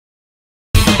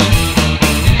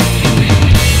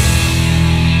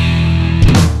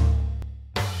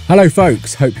Hello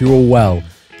folks, hope you're all well.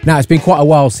 Now, it's been quite a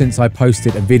while since I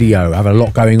posted a video. I have a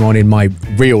lot going on in my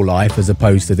real life as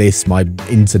opposed to this, my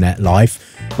internet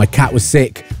life. My cat was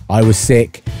sick, I was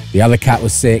sick, the other cat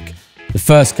was sick. The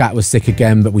first cat was sick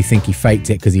again, but we think he faked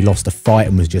it because he lost a fight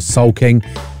and was just sulking.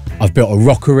 I've built a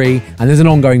rockery, and there's an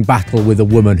ongoing battle with a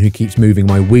woman who keeps moving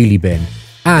my wheelie bin.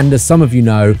 And as some of you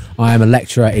know, I am a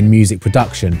lecturer in music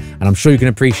production, and I'm sure you can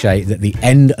appreciate that the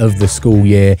end of the school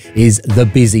year is the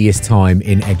busiest time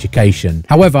in education.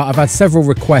 However, I've had several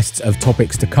requests of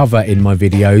topics to cover in my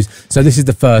videos, so this is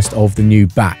the first of the new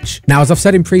batch. Now, as I've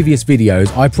said in previous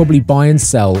videos, I probably buy and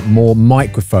sell more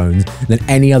microphones than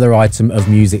any other item of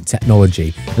music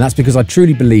technology, and that's because I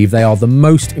truly believe they are the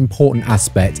most important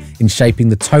aspect in shaping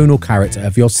the tonal character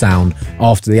of your sound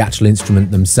after the actual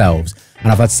instrument themselves.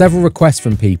 And I've had several requests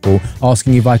from people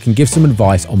asking if I can give some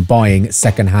advice on buying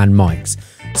second-hand mics.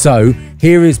 So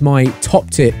here is my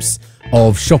top tips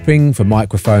of shopping for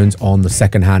microphones on the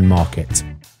second-hand market.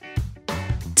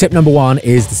 Tip number one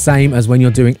is the same as when you're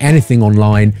doing anything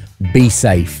online: be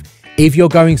safe. If you're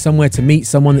going somewhere to meet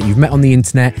someone that you've met on the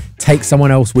internet, take someone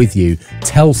else with you.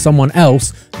 Tell someone else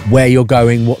where you're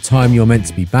going, what time you're meant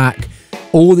to be back,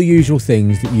 all the usual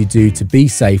things that you do to be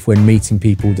safe when meeting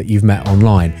people that you've met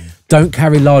online. Don't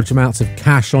carry large amounts of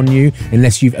cash on you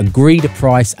unless you've agreed a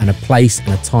price and a place and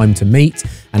a time to meet.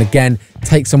 And again,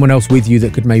 take someone else with you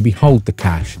that could maybe hold the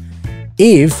cash.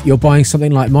 If you're buying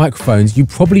something like microphones, you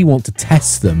probably want to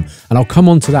test them. And I'll come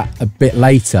on to that a bit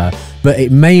later, but it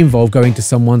may involve going to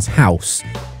someone's house,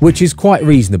 which is quite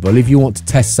reasonable. If you want to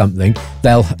test something,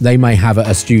 they may have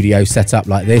a studio set up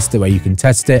like this, the way you can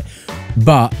test it.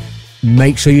 But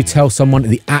make sure you tell someone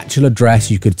the actual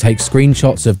address. You could take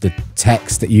screenshots of the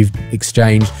text that you've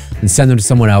exchanged and send them to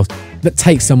someone else, but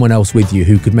take someone else with you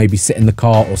who could maybe sit in the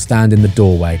car or stand in the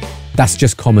doorway. That's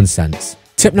just common sense.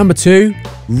 Tip number two,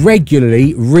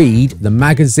 regularly read the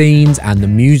magazines and the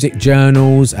music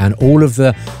journals and all of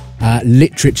the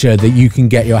literature that you can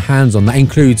get your hands on. That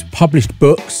includes published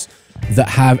books that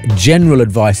have general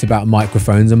advice about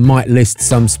microphones and might list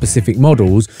some specific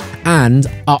models, and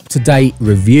up-to-date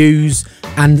reviews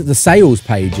and the sales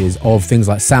pages of things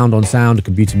like Sound on Sound,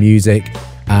 Computer Music,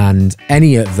 and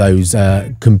any of those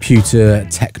computer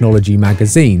technology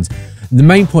magazines. The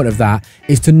main point of that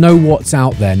is to know what's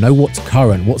out there, know what's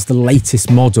current, what's the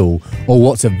latest model, or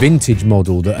what's a vintage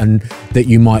model that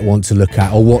you might want to look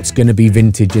at, or what's going to be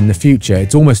vintage in the future.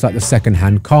 It's almost like the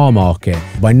second-hand car market.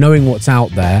 By knowing what's out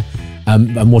there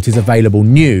and what is available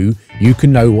new, you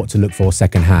can know what to look for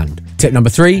second-hand. Tip number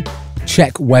three,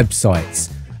 check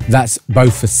websites. That's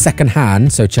both for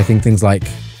second-hand, so checking things like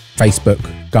Facebook,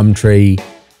 Gumtree,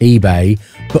 eBay,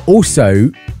 but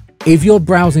also if you're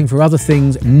browsing for other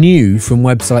things new from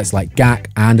websites like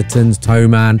GAC, Andertons,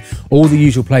 Thomann, all the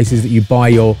usual places that you buy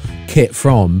your kit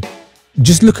from,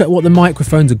 just look at what the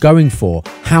microphones are going for.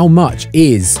 How much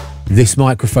is this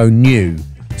microphone new?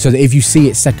 So that if you see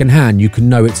it secondhand, you can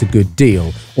know it's a good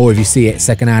deal. Or if you see it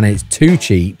secondhand and it's too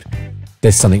cheap,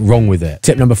 there's something wrong with it.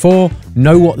 Tip number four,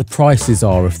 know what the prices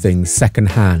are of things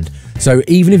secondhand. So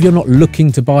even if you're not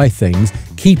looking to buy things,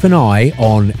 keep an eye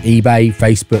on eBay,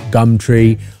 Facebook,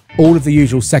 Gumtree, all of the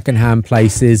usual secondhand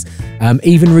places,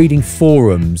 even reading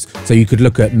forums. So you could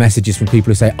look at messages from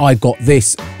people who say, I got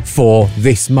this for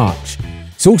this much.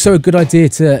 It's also a good idea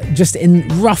to just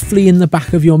roughly in the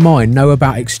back of your mind know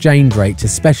about exchange rates,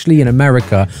 especially in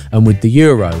America and with the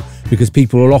euro, because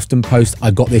people will often post, I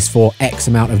got this for X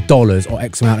amount of dollars or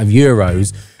X amount of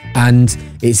euros, and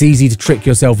it's easy to trick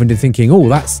yourself into thinking, oh,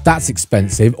 that's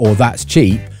expensive or that's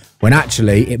cheap, when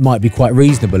actually it might be quite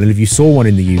reasonable. And if you saw one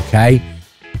in the UK,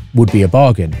 would be a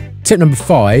bargain. Tip number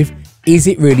five, is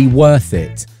it really worth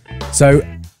it? So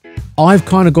I've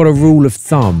kind of got a rule of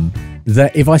thumb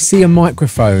that if I see a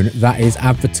microphone that is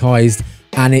advertised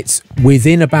and it's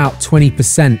within about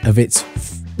 20% of its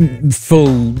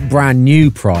full brand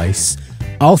new price,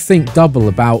 I'll think double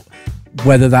about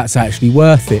whether that's actually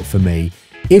worth it for me.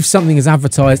 If something is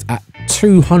advertised at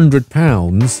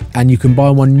 £200 and you can buy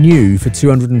one new for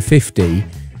 £250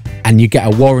 and you get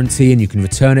a warranty and you can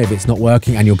return it if it's not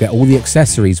working and you'll get all the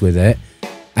accessories with it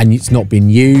and it's not been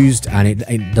used and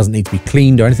it doesn't need to be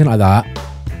cleaned or anything like that,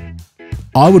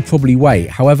 I would probably wait.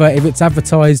 However, if it's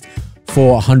advertised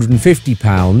for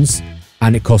 £150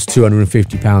 and it costs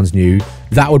 £250 new,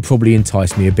 that would probably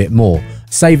entice me a bit more.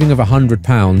 Saving of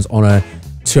 £100 on a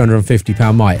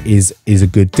 £250 mic is a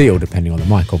good deal, depending on the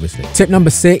mic, obviously. Tip number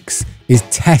six is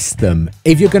test them.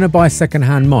 If you're going to buy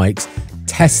second-hand mics,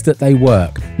 test that they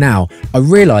work. Now, I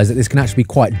realise that this can actually be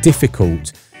quite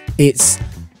difficult. It's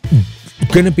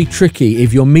going to be tricky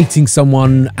if you're meeting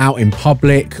someone out in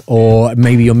public, or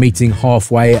maybe you're meeting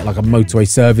halfway at like a motorway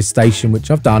service station,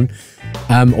 which I've done,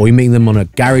 or you're meeting them on a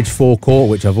garage forecourt,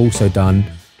 which I've also done.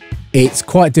 It's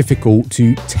quite difficult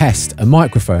to test a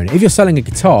microphone. If you're selling a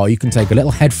guitar, you can take a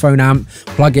little headphone amp,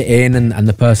 plug it in, and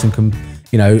the person can,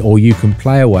 you know, or you can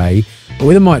play away. But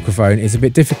with a microphone, it's a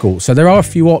bit difficult. So there are a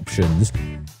few options.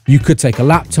 You could take a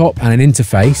laptop and an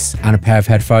interface and a pair of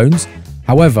headphones.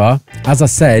 However, as I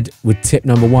said with tip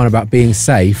number 1 about being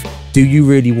safe, do you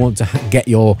really want to get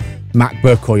your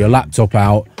MacBook or your laptop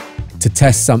out to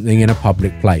test something in a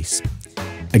public place?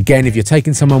 Again, if you're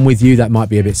taking someone with you, that might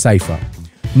be a bit safer.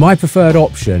 My preferred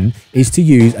option is to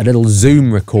use a little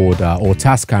Zoom recorder or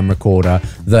Tascam recorder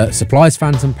that supplies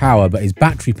phantom power but is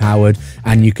battery powered,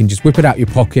 and you can just whip it out your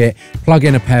pocket, plug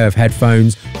in a pair of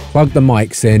headphones, plug the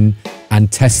mics in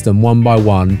and test them one by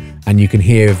one, and you can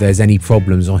hear if there's any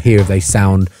problems or hear if they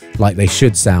sound like they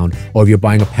should sound, or if you're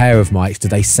buying a pair of mics, do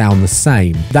they sound the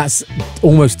same? That's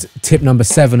almost tip number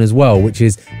 7 as well, which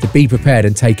is to be prepared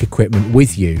and take equipment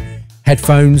with you.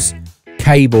 Headphones,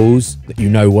 cables that you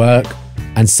know work,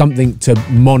 and something to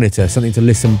monitor, something to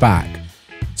listen back.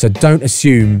 So don't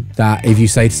assume that if you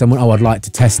say to someone, oh, I'd like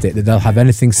to test it, that they'll have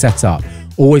anything set up.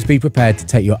 Always be prepared to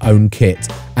take your own kit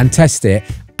and test it,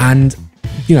 and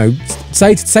you know,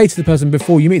 say to the person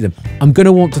before you meet them, I'm going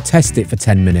to want to test it for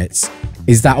 10 minutes.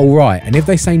 Is that all right? And if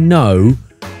they say no,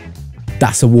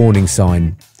 that's a warning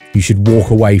sign. You should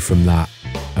walk away from that,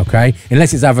 okay?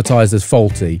 Unless it's advertised as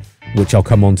faulty, which I'll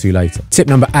come on to later. Tip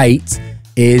number 8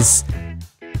 is,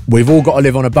 we've all got to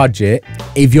live on a budget.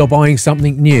 If you're buying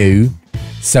something new,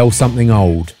 sell something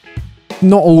old.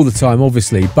 Not all the time,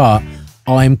 obviously, but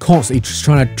I'm constantly just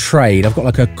trying to trade. I've got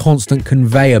like a constant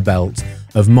conveyor belt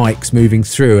of mics moving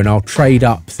through, and I'll trade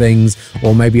up things,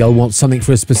 or maybe I'll want something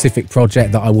for a specific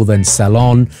project that I will then sell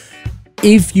on.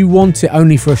 If you want it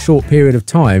only for a short period of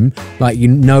time, like you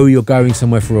know you're going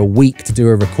somewhere for a week to do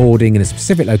a recording in a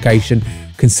specific location,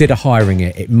 consider hiring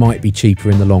it. It might be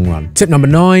cheaper in the long run. Tip number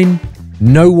 9,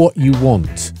 know what you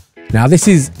want. Now this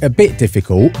is a bit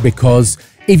difficult because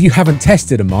if you haven't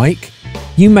tested a mic,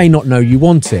 you may not know you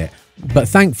want it. But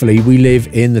thankfully we live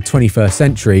in the 21st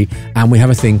century and we have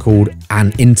a thing called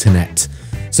an internet.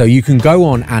 So you can go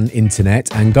on an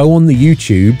internet and go on the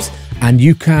YouTubes, and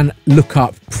you can look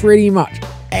up pretty much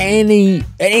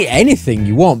anything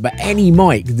you want, but any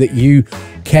mic that you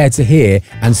care to hear,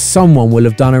 and someone will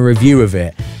have done a review of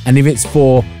it. And if it's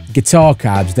for guitar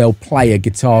cabs, they'll play a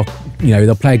guitar, you know,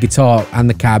 they'll play a guitar and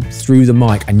the cab through the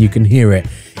mic and you can hear it.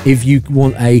 If you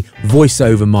want a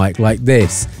voiceover mic like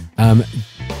this,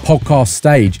 Podcast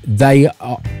Stage, they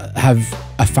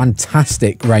have a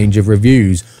fantastic range of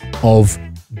reviews of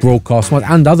broadcast mics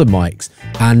and other mics,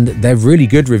 and they're really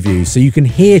good reviews, so you can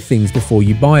hear things before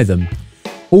you buy them.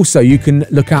 Also, you can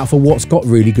look out for what's got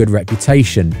really good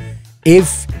reputation.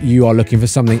 If you are looking for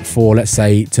something for, let's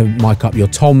say, to mic up your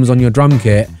toms on your drum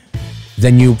kit,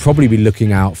 then you'll probably be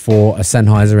looking out for a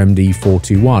Sennheiser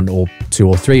MD421 or 2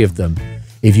 or 3 of them.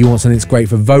 If you want something that's great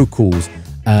for vocals,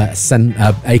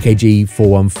 AKG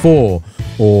 414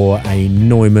 or a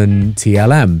Neumann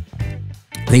TLM.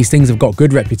 These things have got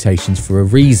good reputations for a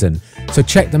reason, so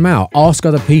check them out. Ask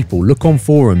other people, look on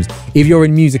forums. If you're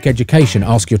in music education,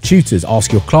 ask your tutors,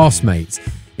 ask your classmates.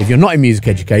 If you're not in music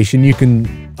education, you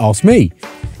can ask me.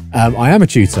 I am a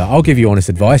tutor. I'll give you honest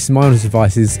advice. My honest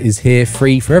advice is here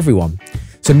free for everyone.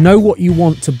 So know what you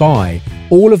want to buy.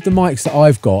 All of the mics that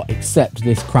I've got, except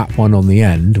this crap one on the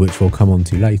end, which we'll come on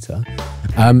to later,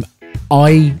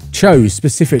 I chose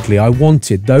specifically, I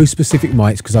wanted those specific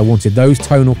mics because I wanted those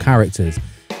tonal characters.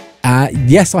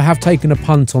 Yes, I have taken a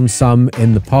punt on some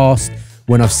in the past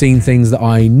when I've seen things that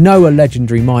I know are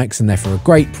legendary mics and they're for a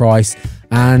great price,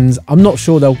 and I'm not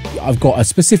sure I've got a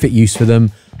specific use for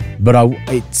them, but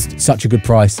it's such a good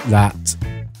price that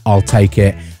I'll take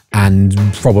it and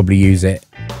probably use it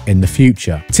in the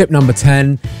future. Tip number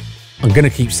 10, I'm going to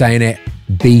keep saying it,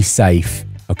 be safe.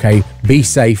 Okay, be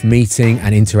safe meeting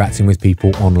and interacting with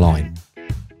people online.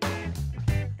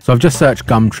 So I've just searched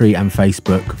Gumtree and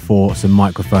Facebook for some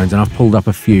microphones, and I've pulled up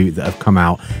a few that have come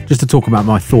out just to talk about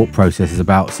my thought processes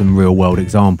about some real world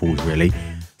examples, really.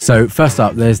 So first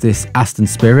up, there's this Aston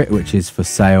Spirit, which is for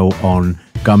sale on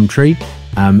Gumtree.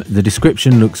 The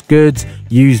description looks good,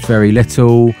 used very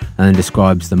little, and then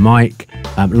describes the mic.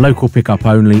 Local pickup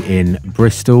only in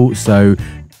Bristol, so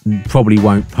probably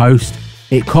won't post.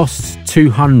 It costs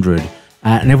 $200,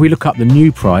 and if we look up the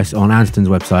new price on Aston's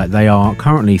website, they are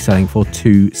currently selling for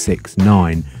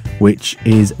 $269, which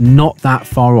is not that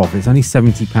far off. It's only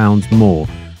 £70 more,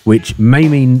 which may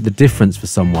mean the difference for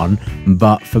someone,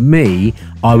 but for me,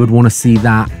 I would want to see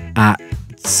that at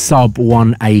sub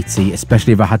 180,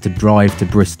 especially if I had to drive to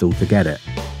Bristol to get it.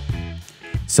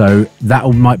 So that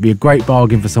might be a great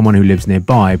bargain for someone who lives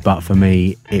nearby, but for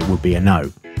me, it would be a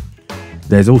no.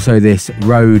 There's also this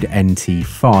Rode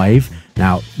NT5.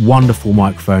 Now, wonderful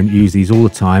microphone, use these all the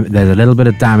time. There's a little bit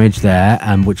of damage there,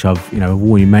 which I've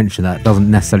already mentioned. That doesn't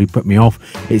necessarily put me off.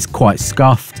 It's quite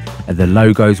scuffed. The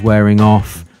logo's wearing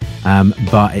off,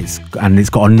 but it's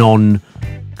got a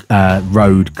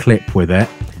non-Rode clip with it.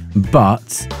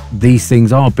 But these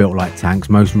things are built like tanks.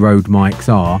 Most Rode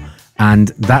mics are, and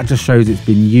that just shows it's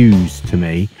been used to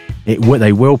me.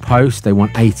 They will post. They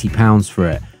want £80 for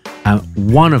it.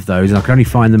 One of those, and I can only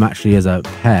find them actually as a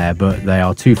pair, but they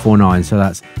are 249, so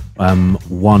that's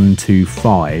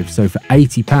 125. So for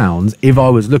 £80, if I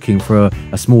was looking for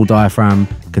a small diaphragm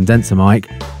condenser mic,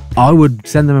 I would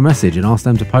send them a message and ask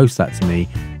them to post that to me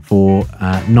for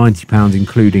 £90,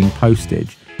 including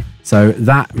postage. So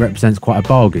that represents quite a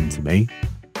bargain to me.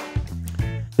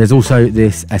 There's also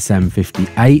this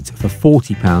SM58 for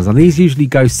 £40. Now these usually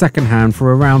go secondhand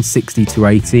for around 60 to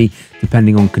 80,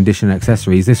 depending on condition and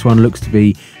accessories. This one looks to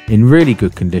be in really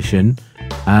good condition.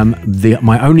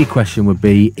 My only question would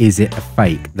be, is it a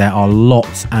fake? There are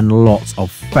lots and lots of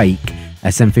fake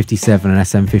SM57 and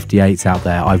SM58s out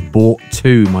there. I've bought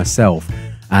two myself,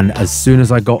 and as soon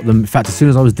as I got them, in fact, as soon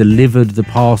as I was delivered the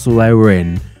parcel they were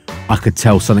in, I could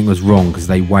tell something was wrong because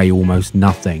they weigh almost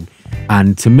nothing.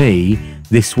 And to me,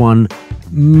 this one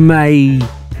may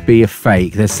be a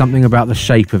fake. There's something about the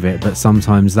shape of it, but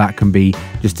sometimes that can be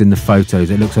just in the photos.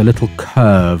 It looks a little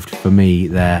curved for me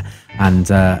there,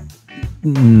 and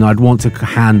I'd want to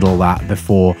handle that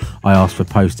before I ask for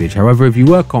postage. However, if you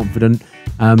were confident,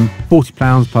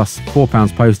 £40 plus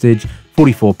 £4 postage,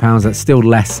 £44, that's still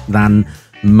less than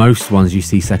most ones you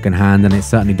see secondhand, and it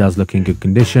certainly does look in good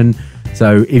condition.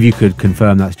 So if you could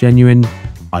confirm that's genuine,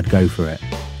 I'd go for it.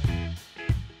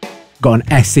 Got an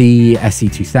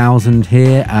SE2000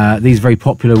 here. These are very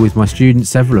popular with my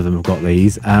students. Several of them have got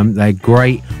these. They're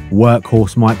great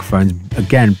workhorse microphones,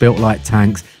 again built like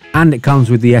tanks, and it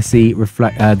comes with the SE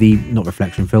not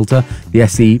reflection filter, the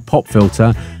SE pop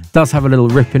filter. It does have a little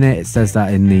rip in it. It says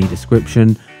that in the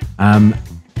description.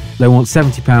 They want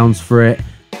 £70 for it.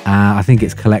 I think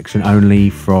it's collection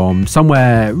only from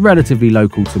somewhere relatively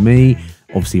local to me.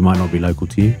 Obviously, it might not be local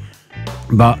to you,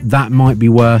 but that might be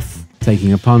worth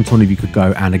taking a punt on if you could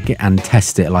go and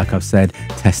test it. Like I've said,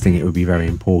 testing it would be very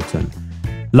important.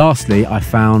 Lastly, I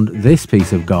found this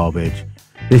piece of garbage.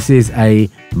 This is a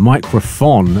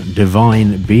Microphone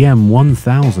Divine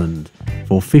BM1000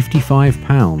 for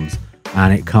 £55,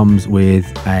 and it comes with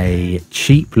a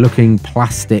cheap looking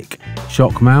plastic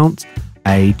shock mount,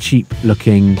 a cheap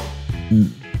looking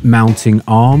mounting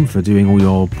arm for doing all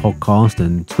your podcast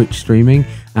and Twitch streaming,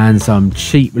 and some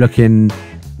cheap looking,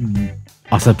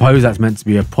 I suppose that's meant to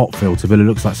be a pop filter, but it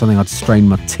looks like something I'd strain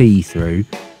my tea through.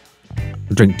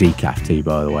 I drink decaf tea,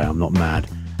 by the way, I'm not mad.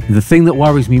 The thing that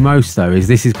worries me most, though, is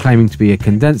this is claiming to be a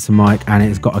condenser mic, and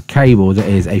it's got a cable that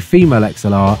is a female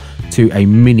XLR to a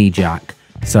mini jack.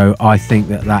 So I think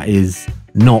that is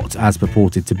not as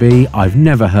purported to be. I've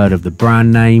never heard of the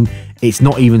brand name. It's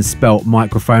not even spelt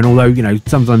microphone, although,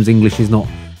 sometimes English is not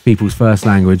people's first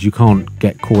language. You can't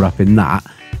get caught up in that.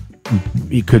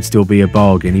 It could still be a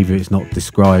bargain, even if it's not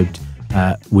described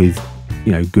with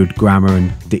good grammar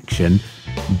and diction,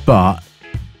 but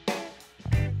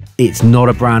it's not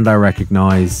a brand I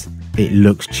recognize. It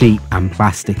looks cheap and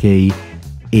plasticky.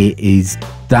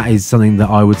 That is something that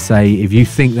I would say, if you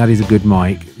think that is a good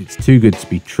mic, it's too good to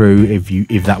be true.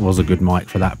 If that was a good mic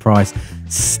for that price,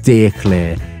 steer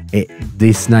clear.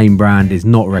 This name brand is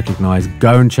not recognized.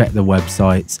 Go and check the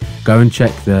websites, go and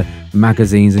check the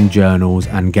magazines and journals,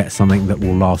 and get something that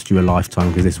will last you a lifetime,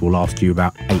 because this will last you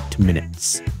about 8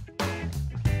 minutes.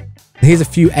 Here's a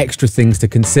few extra things to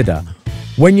consider.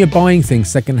 When you're buying things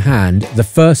secondhand, the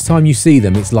first time you see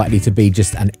them, it's likely to be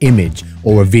just an image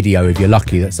or a video if you're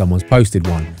lucky that someone's posted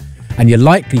one. And you're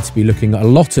likely to be looking at a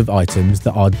lot of items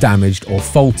that are damaged or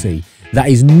faulty. That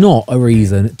is not a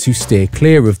reason to steer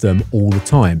clear of them all the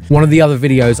time. One of the other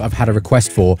videos I've had a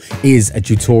request for is a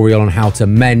tutorial on how to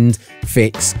mend,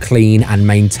 fix, clean and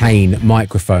maintain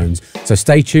microphones. So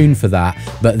stay tuned for that,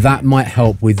 but that might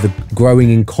help with the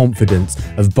growing in confidence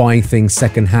of buying things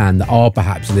secondhand that are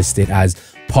perhaps listed as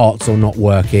parts or not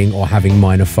working or having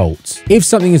minor faults. If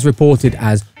something is reported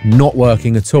as not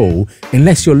working at all,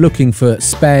 unless you're looking for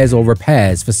spares or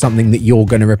repairs for something that you're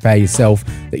going to repair yourself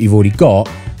that you've already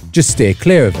got, just steer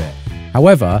clear of it.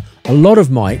 However, a lot of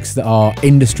mics that are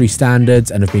industry standards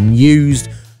and have been used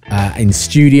in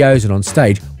studios and on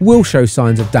stage will show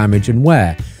signs of damage and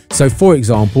wear. So for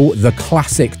example, the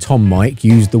classic Tom mic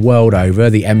used the world over,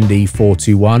 the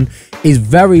MD421, is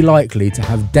very likely to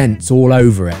have dents all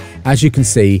over it. As you can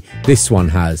see, this one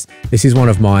has. This is one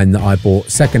of mine that I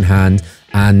bought secondhand,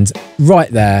 and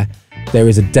right there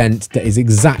is a dent that is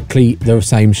exactly the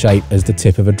same shape as the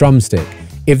tip of a drumstick.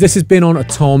 If this has been on a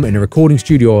tom in a recording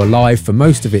studio or live for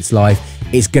most of its life,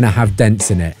 it's going to have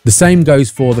dents in it. The same goes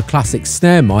for the classic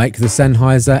snare mic, the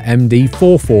Sennheiser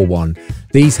MD441.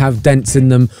 These have dents in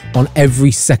them on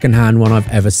every second-hand one I've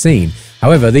ever seen.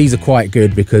 However, these are quite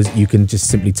good because you can just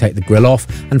simply take the grill off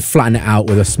and flatten it out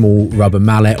with a small rubber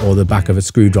mallet or the back of a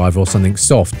screwdriver or something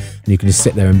soft, and you can just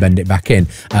sit there and bend it back in.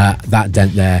 That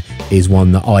dent there is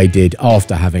one that I did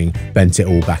after having bent it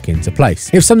all back into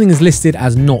place. If something is listed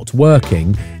as not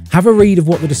working, have a read of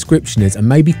what the description is and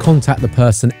maybe contact the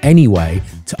person anyway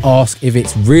to ask if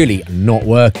it's really not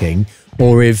working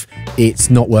or if it's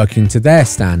not working to their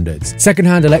standards.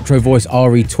 Secondhand Electro Voice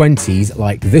RE20s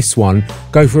like this one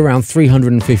go for around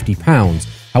 £350.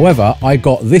 However, I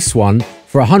got this one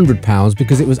for £100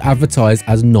 because it was advertised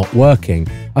as not working.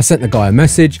 I sent the guy a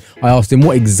message, I asked him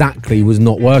what exactly was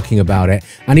not working about it,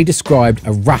 and he described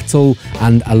a rattle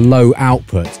and a low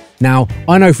output. Now,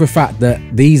 I know for a fact that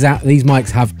these mics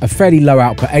have a fairly low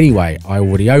output anyway. I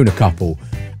already own a couple.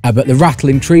 But the rattle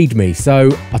intrigued me, so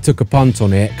I took a punt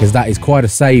on it because that is quite a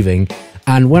saving.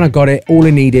 And when I got it, all I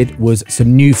needed was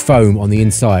some new foam on the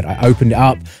inside. I opened it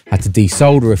up, had to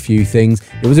desolder a few things.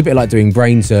 It was a bit like doing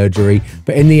brain surgery,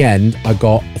 but in the end, I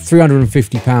got a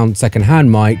 £350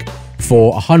 second-hand mic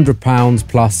for £100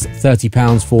 plus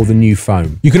 £30 for the new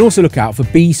foam. You can also look out for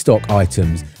B-stock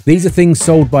items. These are things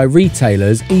sold by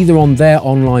retailers either on their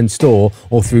online store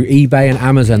or through eBay and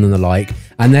Amazon and the like,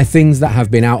 and they're things that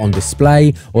have been out on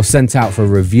display or sent out for a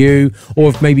review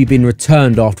or have maybe been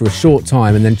returned after a short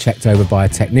time and then checked over by a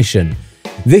technician.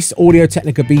 This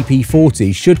Audio-Technica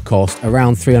BP40 should cost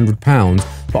around £300,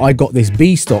 but I got this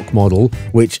B-stock model,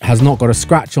 which has not got a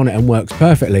scratch on it and works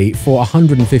perfectly, for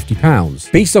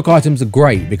 £150. B-stock items are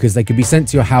great because they can be sent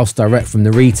to your house direct from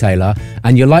the retailer,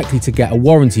 and you're likely to get a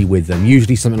warranty with them,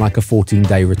 usually something like a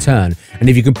 14-day return. And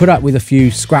if you can put up with a few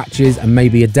scratches and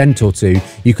maybe a dent or two,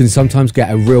 you can sometimes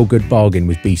get a real good bargain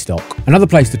with B-stock. Another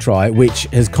place to try, which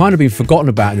has kind of been forgotten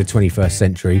about in the 21st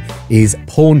century, is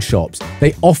pawn shops.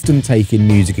 They often take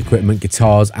in music equipment,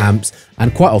 guitars, amps,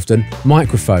 and quite often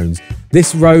microphones.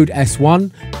 This Rode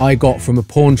S1 I got from a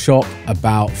pawn shop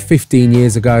about 15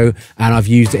 years ago, and I've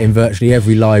used it in virtually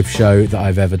every live show that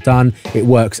I've ever done. It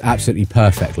works absolutely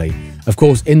perfectly. Of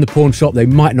course, in the pawn shop, they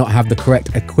might not have the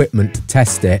correct equipment to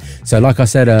test it. So like I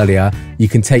said earlier, you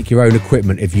can take your own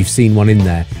equipment if you've seen one in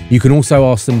there. You can also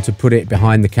ask them to put it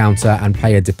behind the counter and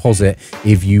pay a deposit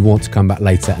if you want to come back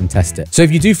later and test it. So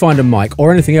if you do find a mic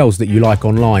or anything else that you like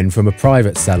online from a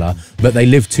private seller, but they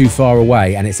live too far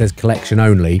away and it says collection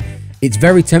only, it's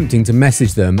very tempting to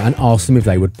message them and ask them if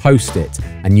they would post it,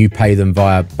 and you pay them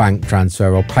via bank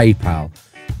transfer or PayPal.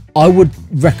 I would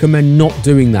recommend not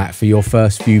doing that for your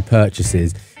first few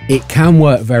purchases. It can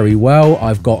work very well.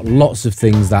 I've got lots of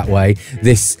things that way.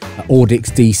 This Audix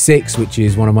D6, which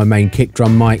is one of my main kick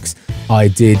drum mics, I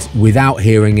did without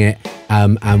hearing it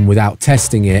and without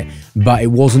testing it, but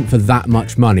it wasn't for that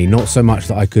much money, not so much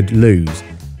that I could lose.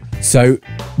 So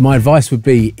my advice would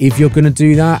be, if you're going to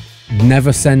do that,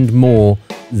 never send more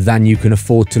than you can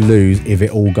afford to lose if it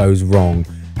all goes wrong,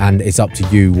 and it's up to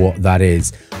you what that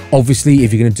is. Obviously,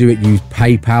 if you're going to do it, use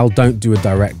PayPal. Don't do a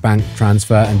direct bank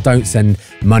transfer, and don't send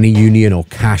money union or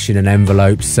cash in an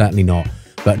envelope, certainly not.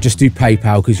 But just do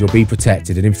PayPal because you'll be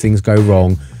protected, and if things go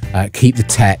wrong, keep the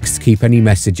text, keep any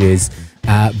messages,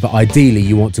 but ideally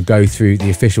you want to go through the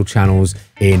official channels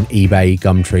in eBay,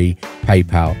 Gumtree,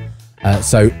 PayPal.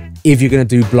 So if you're going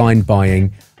to do blind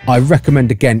buying, I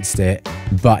recommend against it,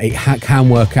 but it can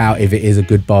work out if it is a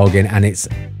good bargain and it's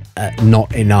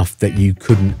not enough that you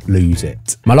couldn't lose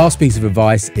it. My last piece of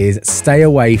advice is stay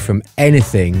away from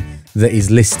anything that is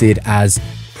listed as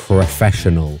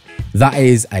professional. That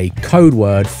is a code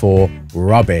word for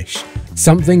rubbish.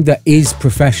 Something that is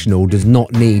professional does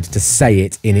not need to say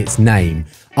it in its name,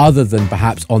 other than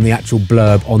perhaps on the actual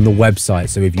blurb on the website.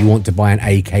 So if you want to buy an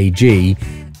AKG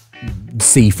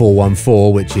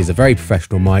C414, which is a very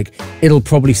professional mic, it'll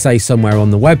probably say somewhere on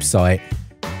the website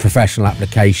professional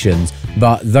applications,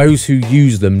 but those who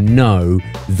use them know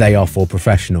they are for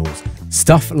professionals.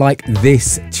 Stuff like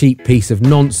this cheap piece of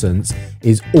nonsense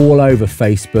is all over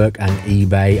Facebook and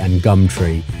eBay and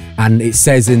Gumtree, and it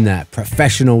says in there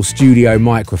professional studio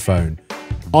microphone.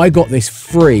 I got this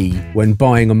free when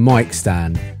buying a mic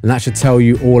stand, and that should tell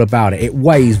you all about it. It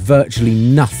weighs virtually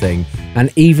nothing,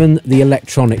 and even the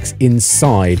electronics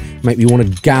inside make me want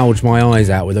to gouge my eyes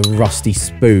out with a rusty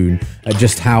spoon at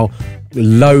just how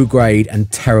low grade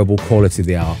and terrible quality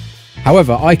they are.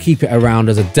 However, I keep it around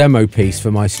as a demo piece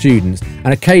for my students,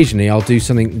 and occasionally I'll do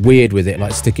something weird with it,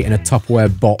 like stick it in a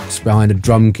Tupperware box behind a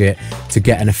drum kit to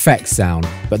get an effect sound,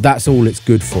 but that's all it's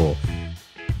good for.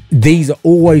 These are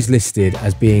always listed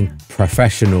as being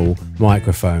professional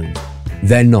microphones.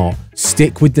 They're not.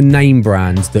 Stick with the name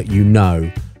brands that you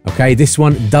know. Okay, this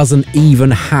one doesn't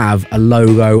even have a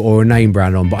logo or a name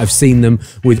brand on, but I've seen them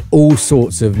with all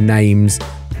sorts of names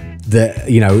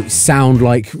that, you know, sound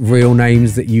like real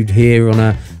names that you'd hear on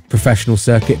a professional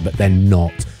circuit, but they're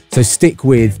not. So stick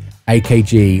with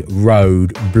AKG,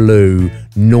 Rode, Blue,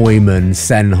 Neumann,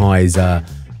 Sennheiser,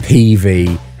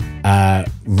 Peavey,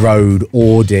 Rode,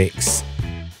 Audix,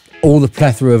 all the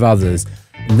plethora of others.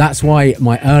 And that's why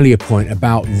my earlier point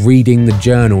about reading the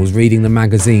journals, reading the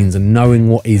magazines, and knowing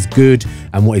what is good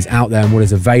and what is out there and what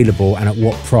is available and at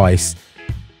what price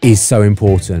is so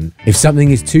important. If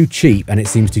something is too cheap and it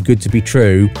seems too good to be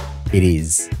true, it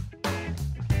is.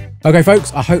 Okay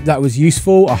folks, I hope that was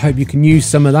useful. I hope you can use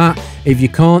some of that. If you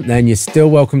can't, then you're still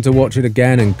welcome to watch it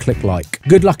again and click like.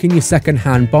 Good luck in your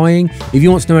second-hand buying. If you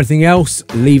want to know anything else,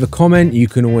 leave a comment. You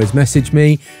can always message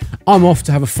me. I'm off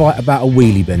to have a fight about a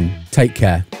wheelie bin. Take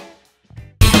care.